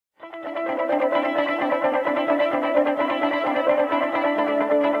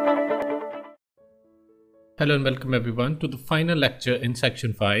Hello and welcome everyone to the final lecture in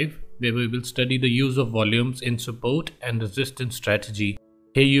section 5, where we will study the use of volumes in support and resistance strategy.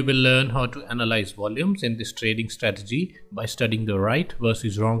 Here you will learn how to analyze volumes in this trading strategy by studying the right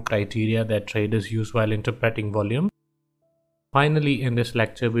versus wrong criteria that traders use while interpreting volume. Finally, in this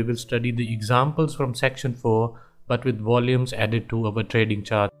lecture we will study the examples from section 4 but with volumes added to our trading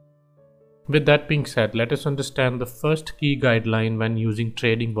chart. With that being said, let us understand the first key guideline when using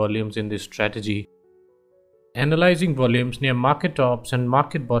trading volumes in this strategy. Analyzing volumes near market tops and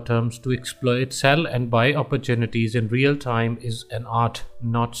market bottoms to exploit sell and buy opportunities in real time is an art,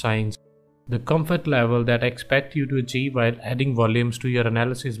 not science. The comfort level that I expect you to achieve while adding volumes to your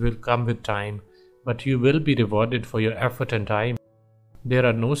analysis will come with time, but you will be rewarded for your effort and time. There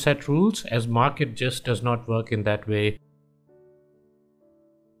are no set rules, as market just does not work in that way.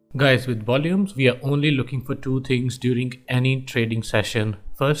 Guys, with volumes, we are only looking for two things during any trading session.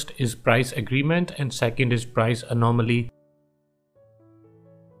 First is price agreement and second is price anomaly.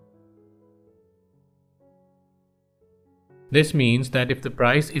 This means that if the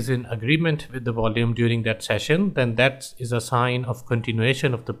price is in agreement with the volume during that session, then that is a sign of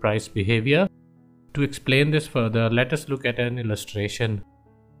continuation of the price behavior. To explain this further, let us look at an illustration.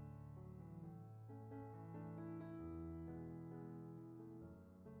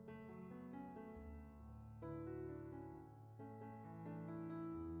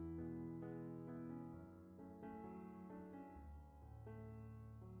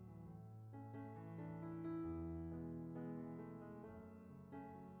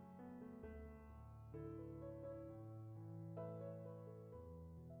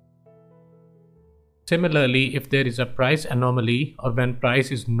 Similarly, if there is a price anomaly or when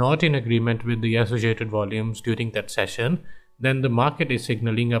price is not in agreement with the associated volumes during that session, then the market is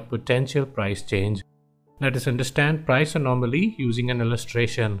signaling a potential price change. Let us understand price anomaly using an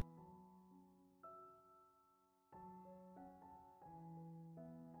illustration.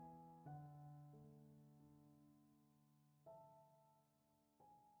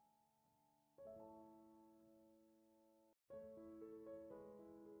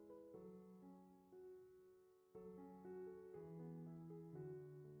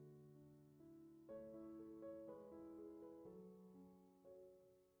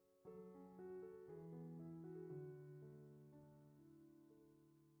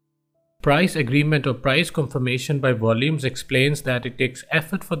 Price agreement or price confirmation by volumes explains that it takes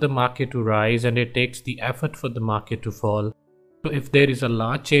effort for the market to rise and it takes the effort for the market to fall. So if there is a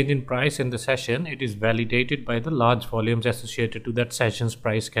large change in price in the session, it is validated by the large volumes associated to that session's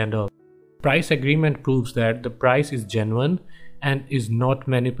price candle. Price agreement proves that the price is genuine and is not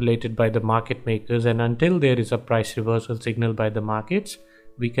manipulated by the market makers, and until there is a price reversal signal by the markets,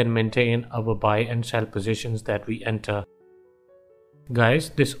 we can maintain our buy and sell positions that we enter. Guys,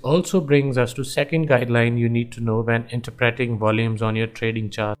 this also brings us to second guideline you need to know when interpreting volumes on your trading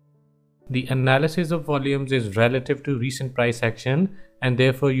chart. The analysis of volumes is relative to recent price action, and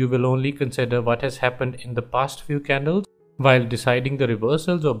therefore you will only consider what has happened in the past few candles while deciding the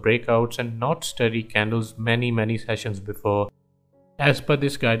reversals or breakouts, and not study candles many sessions before. As per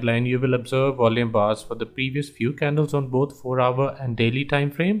this guideline, you will observe volume bars for the previous few candles on both 4-hour and daily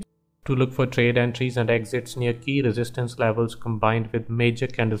time frames to look for trade entries and exits near key resistance levels combined with major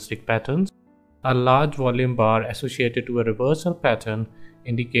candlestick patterns. A large volume bar associated to a reversal pattern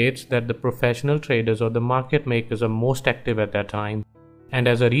indicates that the professional traders or the market makers are most active at that time. And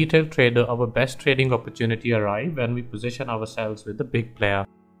as a retail trader, our best trading opportunity arrives when we position ourselves with the big player.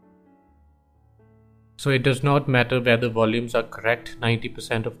 So it does not matter whether volumes are correct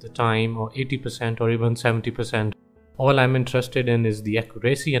 90% of the time or 80% or even 70%. All I'm interested in is the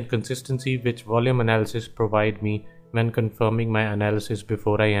accuracy and consistency which volume analysis provide me when confirming my analysis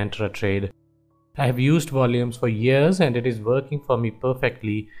before I enter a trade. I have used volumes for years and it is working for me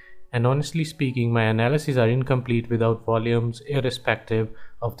perfectly, and honestly speaking, my analyses are incomplete without volumes, irrespective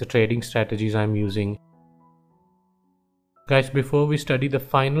of the trading strategies I'm using. Guys, before we study the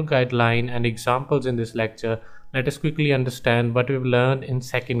final guideline and examples in this lecture, let us quickly understand what we've learned in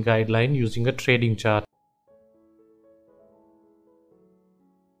second guideline using a trading chart.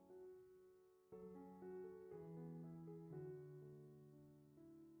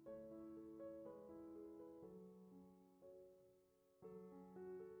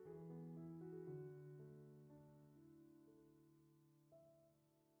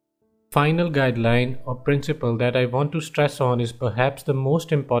 Final guideline or principle that I want to stress on is perhaps the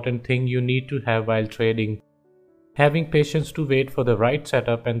most important thing you need to have while trading. Having patience to wait for the right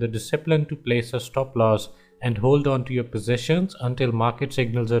setup and the discipline to place a stop loss and hold on to your positions until market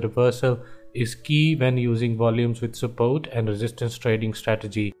signals a reversal is key when using volumes with support and resistance trading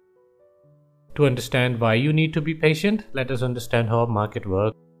strategy. To understand why you need to be patient, let us understand how a market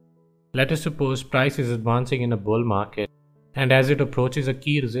works. Let us suppose price is advancing in a bull market, and as it approaches a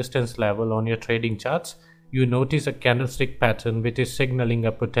key resistance level on your trading charts, you notice a candlestick pattern which is signaling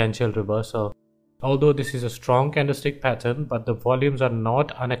a potential reversal. Although this is a strong candlestick pattern, but the volumes are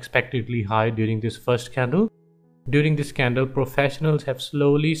not unexpectedly high during this first candle. During this candle, professionals have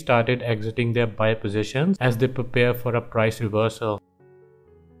slowly started exiting their buy positions as they prepare for a price reversal.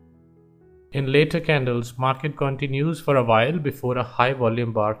 In later candles, market continues for a while before a high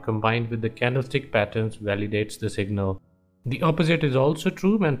volume bar combined with the candlestick patterns validates the signal. The opposite is also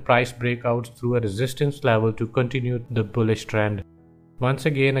true when price breakouts through a resistance level to continue the bullish trend. Once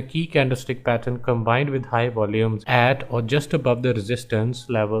again, a key candlestick pattern combined with high volumes at or just above the resistance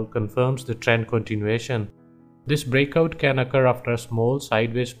level confirms the trend continuation. This breakout can occur after a small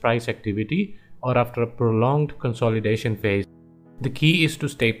sideways price activity or after a prolonged consolidation phase. The key is to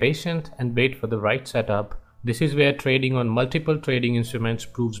stay patient and wait for the right setup. This is where trading on multiple trading instruments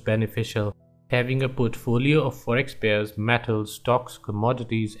proves beneficial. Having a portfolio of forex pairs, metals, stocks,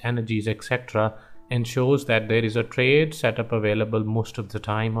 commodities, energies, etc. ensures that there is a trade setup available most of the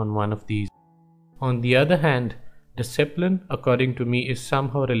time on one of these. On the other hand, discipline, according to me, is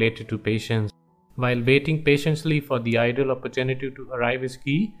somehow related to patience. While waiting patiently for the ideal opportunity to arrive is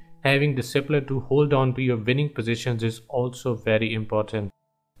key, having discipline to hold on to your winning positions is also very important.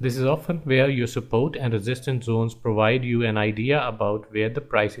 This is often where your support and resistance zones provide you an idea about where the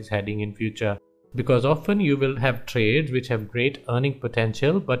price is heading in future. Because often you will have trades which have great earning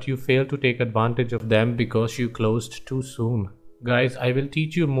potential, but you fail to take advantage of them because you closed too soon. Guys, I will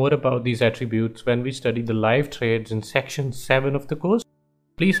teach you more about these attributes when we study the live trades in section 7 of the course.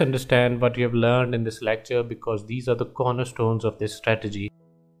 Please understand what you have learned in this lecture because these are the cornerstones of this strategy.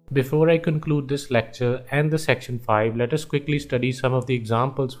 Before I conclude this lecture and the section 5, let us quickly study some of the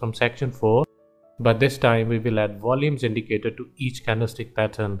examples from section 4, but this time we will add volumes indicator to each candlestick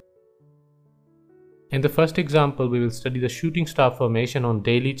pattern. In the first example, we will study the shooting star formation on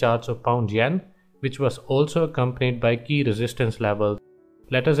daily charts of pound yen, which was also accompanied by key resistance levels.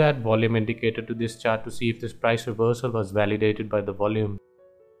 Let us add volume indicator to this chart to see if this price reversal was validated by the volume.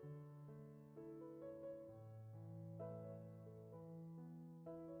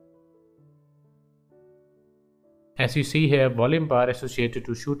 As you see here, volume bar associated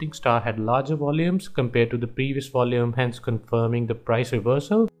to shooting star had larger volumes compared to the previous volume, hence confirming the price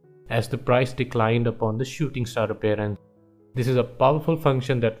reversal as the price declined upon the shooting star appearance. This is a powerful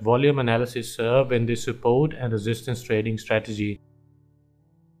function that volume analysis serve in this support and resistance trading strategy.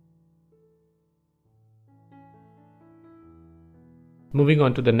 Moving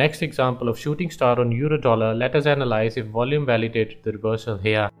on to the next example of shooting star on euro dollar, let us analyze if volume validated the reversal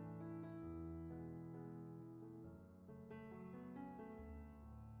here.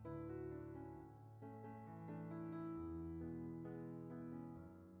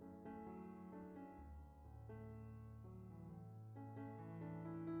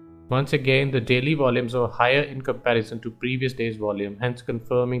 Once again, the daily volumes are higher in comparison to previous day's volume, hence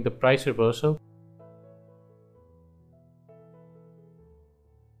confirming the price reversal.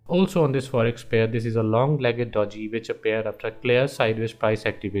 Also on this forex pair, this is a long-legged doji which appeared after a clear sideways price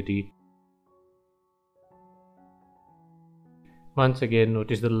activity. Once again,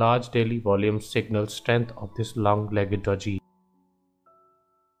 notice the large daily volume signals strength of this long-legged doji.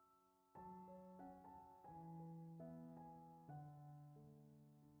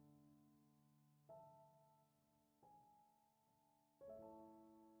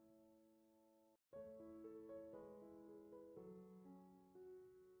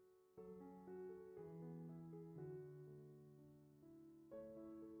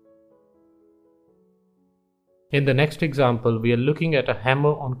 In the next example, we are looking at a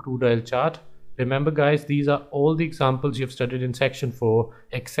hammer on crude oil chart. Remember guys, these are all the examples you've studied in section 4,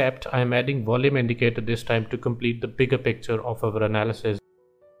 except I am adding volume indicator this time to complete the bigger picture of our analysis.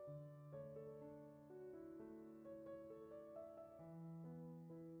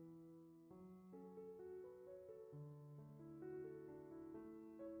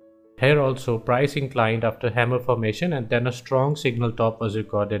 Here also, price inclined after hammer formation and then a strong signal top was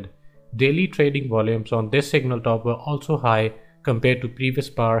recorded. Daily trading volumes on this signal top were also high compared to previous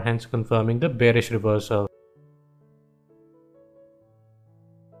bar, hence confirming the bearish reversal.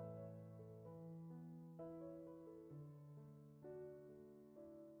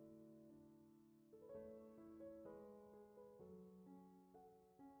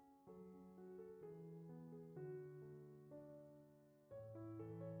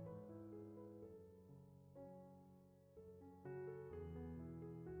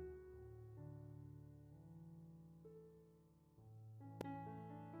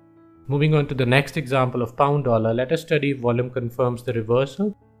 Moving on to the next example of pound dollar, let us study if volume confirms the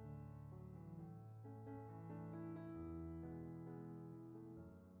reversal.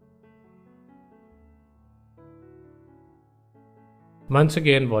 Once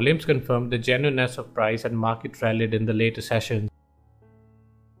again, volumes confirmed the genuineness of price and market rallied in the later sessions.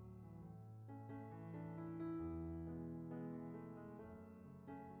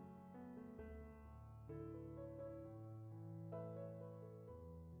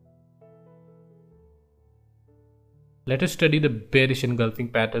 Let us study the bearish engulfing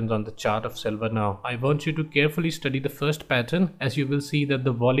patterns on the chart of silver now. I want you to carefully study the first pattern, as you will see that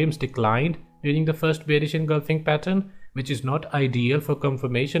the volumes declined during the first bearish engulfing pattern, which is not ideal for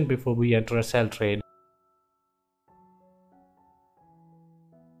confirmation before we enter a sell trade.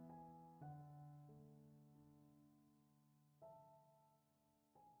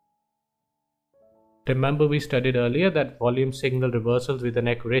 Remember, we studied earlier that volumes signal reversals with an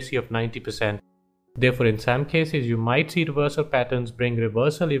accuracy of 90%. Therefore, in some cases, you might see reversal patterns bring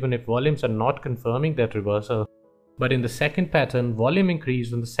reversal even if volumes are not confirming that reversal. But in the second pattern, volume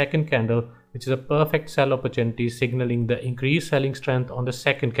increased on the second candle, which is a perfect sell opportunity, signaling the increased selling strength on the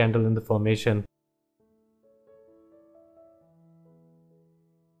second candle in the formation.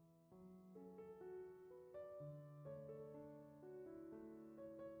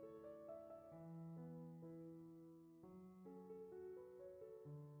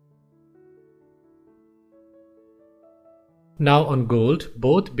 Now on gold,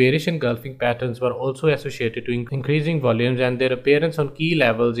 both bearish engulfing patterns were also associated to increasing volumes, and their appearance on key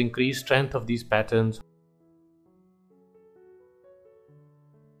levels increased strength of these patterns.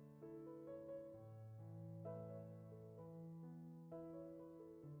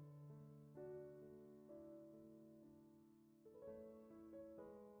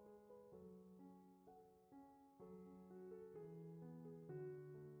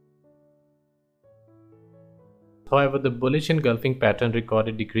 However, the bullish engulfing pattern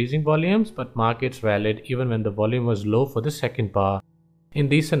recorded decreasing volumes, but markets rallied even when the volume was low for the second bar. In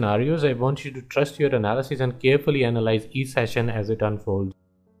these scenarios, I want you to trust your analysis and carefully analyze each session as it unfolds.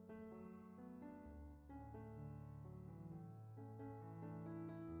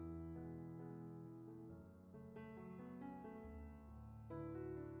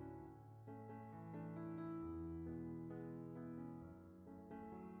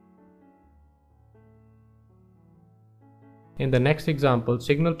 In the next example,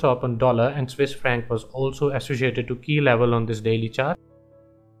 signal top on dollar and Swiss franc was also associated to key level on this daily chart.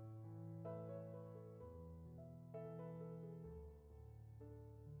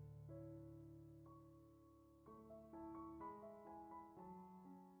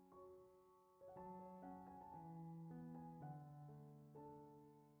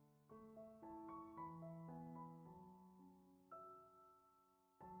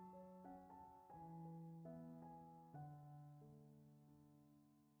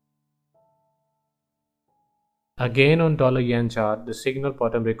 Again on dollar yen chart, the signal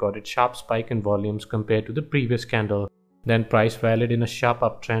bottom recorded sharp spike in volumes compared to the previous candle. Then price rallied in a sharp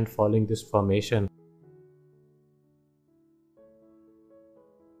uptrend following this formation.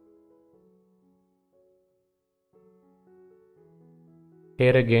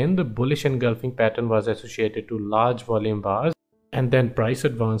 Here again, the bullish engulfing pattern was associated to large volume bars, and then price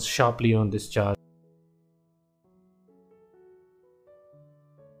advanced sharply on this chart.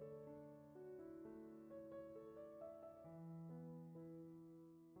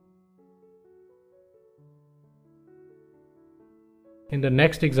 In the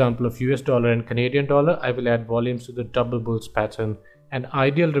next example of US dollar and Canadian dollar, I will add volumes to the double bulls pattern. An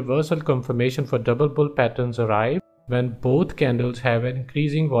ideal reversal confirmation for double bull patterns arrive when both candles have an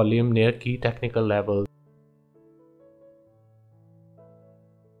increasing volume near key technical levels.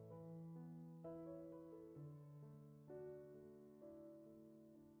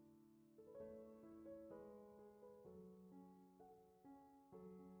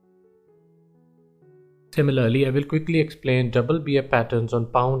 Similarly, I will quickly explain double BF patterns on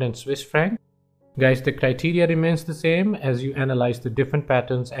pound and Swiss franc. Guys, the criteria remains the same as you analyze the different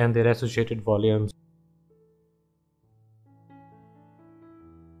patterns and their associated volumes.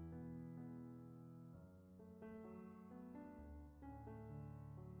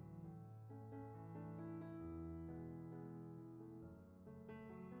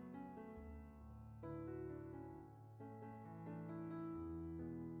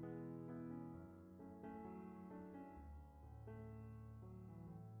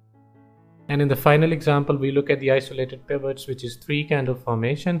 And in the final example, we look at the isolated pivots, which is 3 candle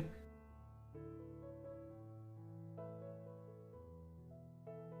formation.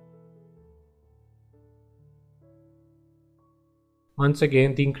 Once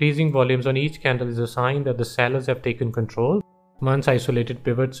again, the increasing volumes on each candle is a sign that the sellers have taken control. Once isolated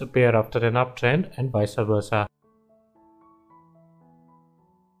pivots appear after an uptrend and vice versa.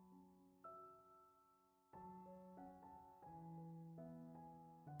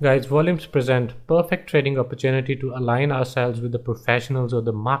 Guys, volumes present perfect trading opportunity to align ourselves with the professionals or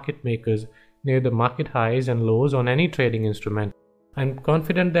the market makers near the market highs and lows on any trading instrument. I'm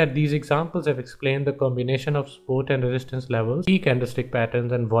confident that these examples have explained the combination of support and resistance levels, key candlestick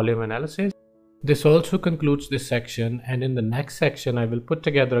patterns and volume analysis. This also concludes this section, and in the next section I will put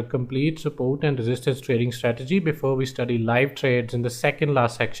together a complete support and resistance trading strategy before we study live trades in the second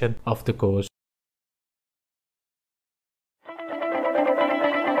last section of the course.